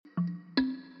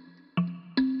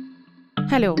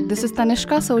Hello, this is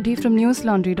Tanishka Sodhi from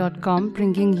newslaundry.com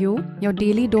bringing you your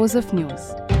daily dose of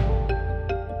news.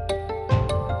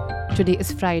 Today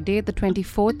is Friday, the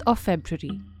 24th of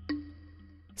February.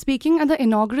 Speaking at the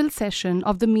inaugural session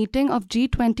of the meeting of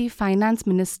G20 finance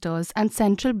ministers and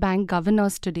central bank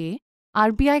governors today,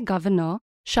 RBI Governor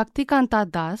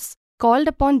Shaktikanta Das called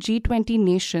upon G20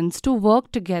 nations to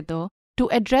work together to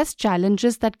address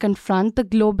challenges that confront the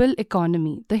global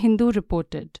economy, The Hindu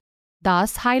reported.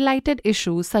 Das highlighted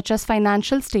issues such as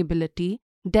financial stability,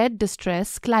 debt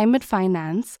distress, climate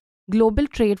finance, global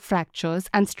trade fractures,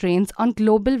 and strains on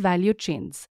global value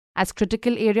chains as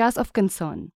critical areas of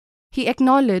concern. He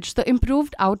acknowledged the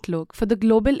improved outlook for the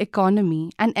global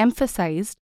economy and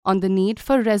emphasized on the need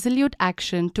for resolute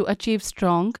action to achieve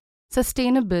strong,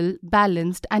 sustainable,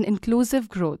 balanced, and inclusive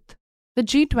growth. The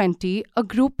G20, a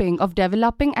grouping of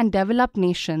developing and developed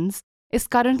nations, is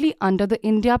currently under the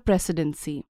India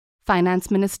presidency. Finance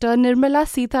Minister Nirmala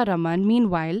Sitharaman,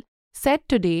 meanwhile, said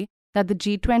today that the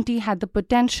G20 had the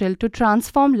potential to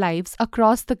transform lives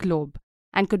across the globe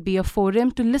and could be a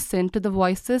forum to listen to the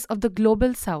voices of the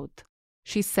global south.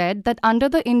 She said that under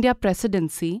the India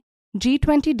presidency,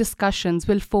 G20 discussions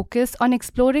will focus on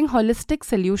exploring holistic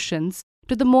solutions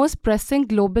to the most pressing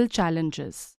global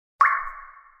challenges.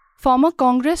 Former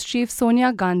Congress chief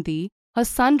Sonia Gandhi, her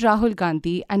son Rahul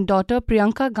Gandhi, and daughter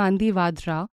Priyanka Gandhi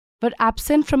Vadra were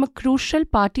absent from a crucial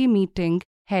party meeting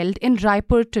held in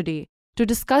Raipur today to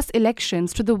discuss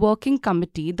elections to the working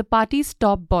committee, the party's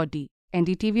top body,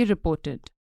 NDTV reported.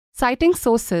 Citing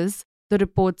sources, the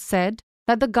report said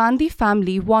that the Gandhi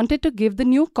family wanted to give the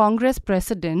new Congress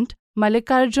president,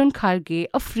 Mallikarjun Kharge,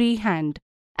 a free hand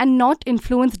and not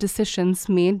influence decisions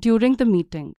made during the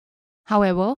meeting.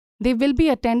 However, they will be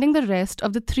attending the rest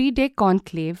of the 3-day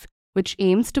conclave, which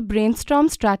aims to brainstorm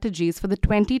strategies for the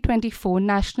 2024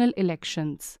 national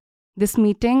elections. This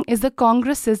meeting is the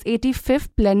Congress's 85th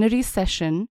plenary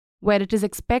session, where it is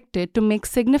expected to make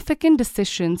significant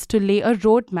decisions to lay a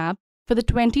roadmap for the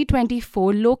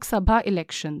 2024 Lok Sabha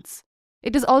elections.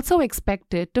 It is also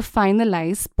expected to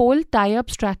finalize poll tie-up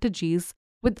strategies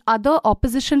with other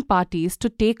opposition parties to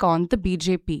take on the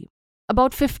BJP.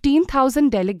 About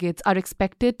 15,000 delegates are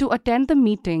expected to attend the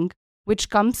meeting, which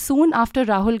comes soon after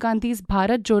Rahul Gandhi's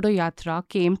Bharat Jodo Yatra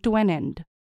came to an end.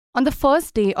 On the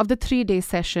first day of the 3-day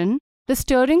session, the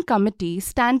steering committee,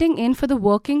 standing in for the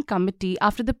working committee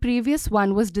after the previous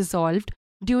one was dissolved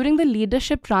during the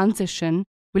leadership transition,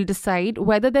 will decide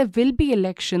whether there will be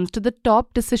elections to the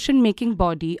top decision-making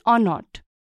body or not.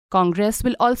 Congress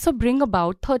will also bring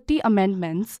about 30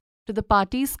 amendments to the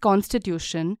party's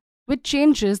constitution, with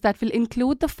changes that will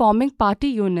include the forming party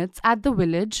units at the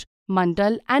village,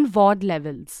 mandal and ward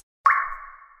levels.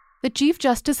 The Chief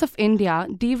Justice of India,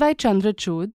 D.Y.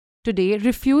 Chandrachud, today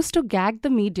refused to gag the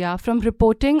media from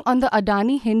reporting on the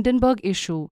Adani Hindenburg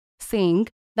issue, saying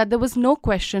that there was no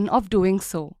question of doing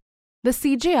so. The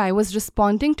CJI was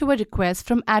responding to a request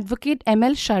from Advocate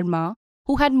M.L. Sharma,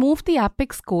 who had moved the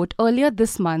apex court earlier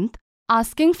this month,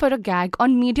 asking for a gag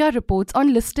on media reports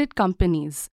on listed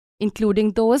companies,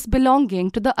 including those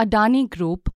belonging to the Adani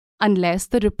Group, unless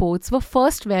the reports were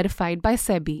first verified by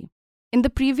SEBI. In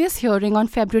the previous hearing on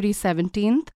February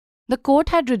 17th, the court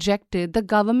had rejected the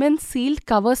government's sealed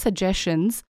cover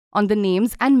suggestions on the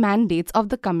names and mandates of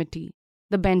the committee.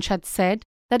 The bench had said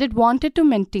that it wanted to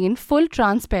maintain full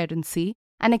transparency,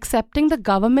 and accepting the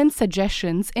government's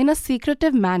suggestions in a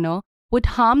secretive manner would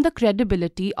harm the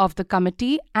credibility of the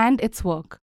committee and its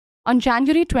work. On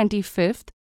January 25th,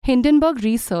 Hindenburg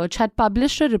Research had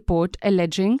published a report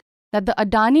alleging that the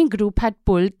Adani Group had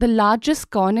pulled the largest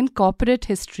con in corporate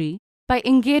history by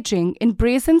engaging in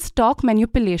brazen stock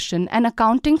manipulation and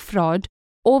accounting fraud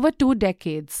over 2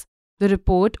 decades. The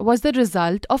report was the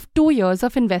result of 2 years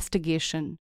of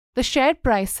investigation. The share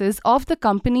prices of the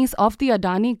companies of the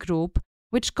Adani Group,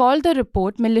 which called the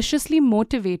report maliciously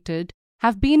motivated,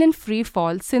 have been in free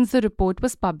fall since the report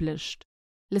was published.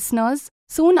 Listeners,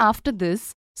 soon after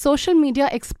this, social media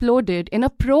exploded in a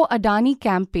pro-Adani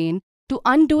campaign to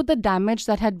undo the damage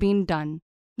that had been done.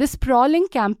 This sprawling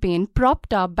campaign,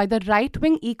 propped up by the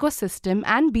right-wing ecosystem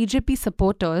and BJP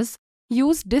supporters,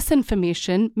 used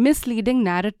disinformation, misleading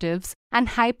narratives, and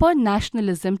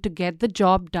hyper-nationalism to get the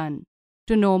job done.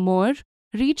 To know more,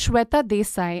 read Shweta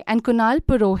Desai and Kunal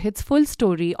Purohit's full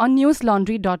story on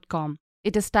newslaundry.com.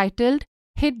 It is titled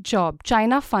Hit Job,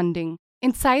 China Funding,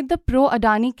 Inside the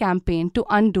Pro-Adani Campaign to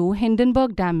Undo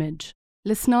Hindenburg Damage.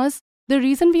 Listeners, the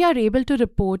reason we are able to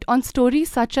report on stories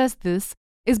such as this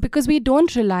is because we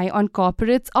don't rely on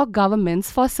corporates or governments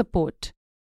for support.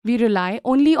 We rely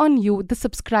only on you, the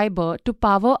subscriber, to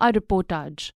power our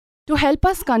reportage. To help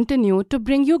us continue to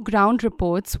bring you ground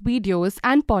reports, videos,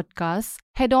 and podcasts,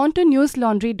 head on to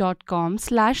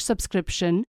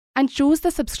newslaundry.com/subscription and choose the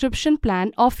subscription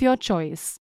plan of your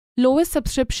choice. Lowest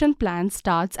subscription plan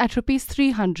starts at Rs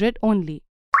 300 only.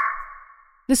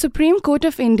 The Supreme Court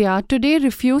of India today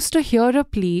refused to hear a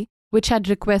plea which had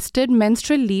requested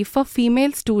menstrual leave for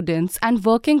female students and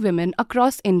working women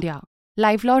across India,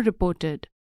 LiveLaw reported.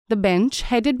 The bench,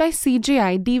 headed by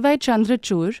CJI D.Y.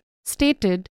 Chandrachud,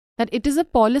 stated that it is a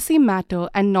policy matter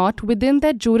and not within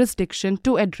their jurisdiction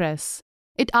to address.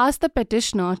 It asked the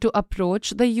petitioner to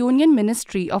approach the Union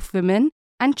Ministry of Women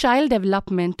and Child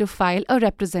Development to file a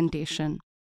representation.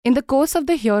 In the course of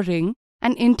the hearing,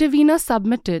 an intervener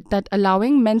submitted that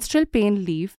allowing menstrual pain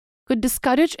leave could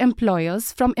discourage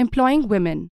employers from employing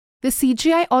women. The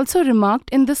CJI also remarked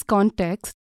in this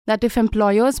context that if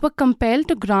employers were compelled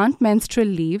to grant menstrual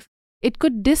leave, it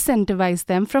could disincentivize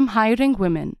them from hiring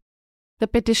women. The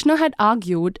petitioner had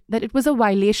argued that it was a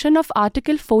violation of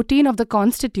Article 14 of the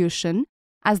Constitution,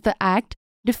 as the Act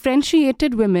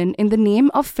differentiated women in the name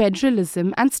of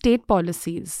federalism and state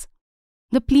policies.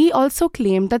 The plea also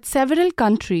claimed that several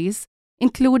countries,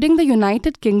 including the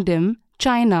United Kingdom,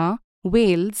 China,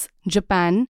 Wales,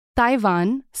 Japan,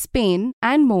 Taiwan, Spain,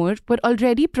 and more, were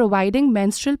already providing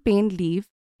menstrual pain leave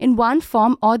in one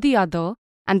form or the other,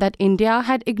 and that India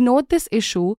had ignored this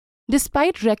issue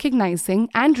despite recognizing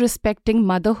and respecting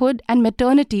motherhood and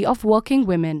maternity of working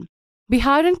women.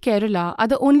 Bihar and Kerala are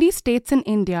the only states in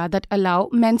India that allow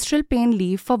menstrual pain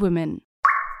leave for women.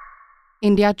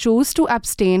 India chose to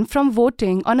abstain from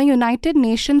voting on a United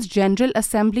Nations General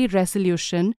Assembly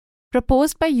resolution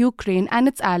proposed by Ukraine and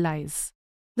its allies.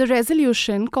 The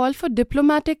resolution called for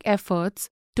diplomatic efforts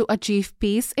to achieve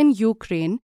peace in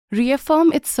Ukraine,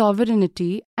 reaffirm its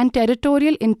sovereignty and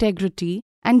territorial integrity,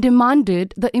 and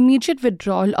demanded the immediate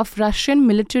withdrawal of Russian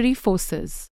military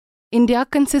forces. India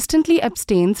consistently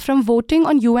abstains from voting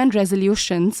on UN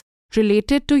resolutions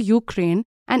related to Ukraine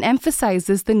and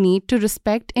emphasizes the need to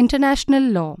respect international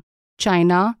law.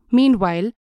 China,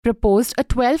 meanwhile, proposed a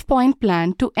 12-point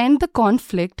plan to end the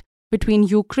conflict between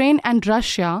Ukraine and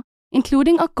Russia,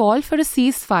 including a call for a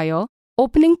ceasefire,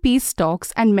 opening peace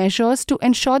talks, and measures to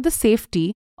ensure the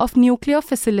safety of nuclear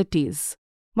facilities.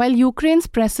 While Ukraine's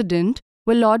president,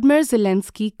 Volodymyr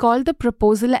Zelensky, called the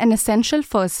proposal an essential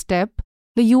first step,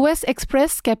 the US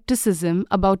expressed skepticism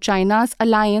about China's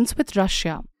alliance with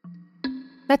Russia.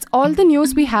 That's all the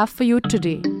news we have for you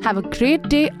today. Have a great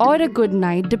day or a good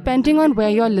night, depending on where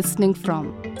you're listening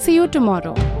from. See you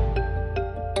tomorrow.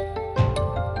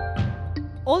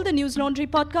 All the News Laundry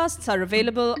podcasts are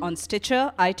available on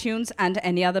Stitcher, iTunes, and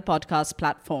any other podcast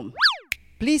platform.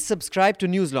 Please subscribe to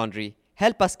News Laundry.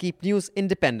 Help us keep news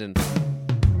independent.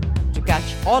 To catch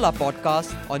all our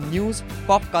podcasts on news,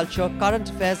 pop culture, current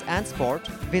affairs, and sport,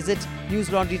 visit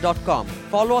newslaundry.com.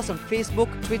 Follow us on Facebook,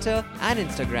 Twitter, and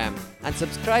Instagram, and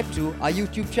subscribe to our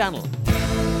YouTube channel.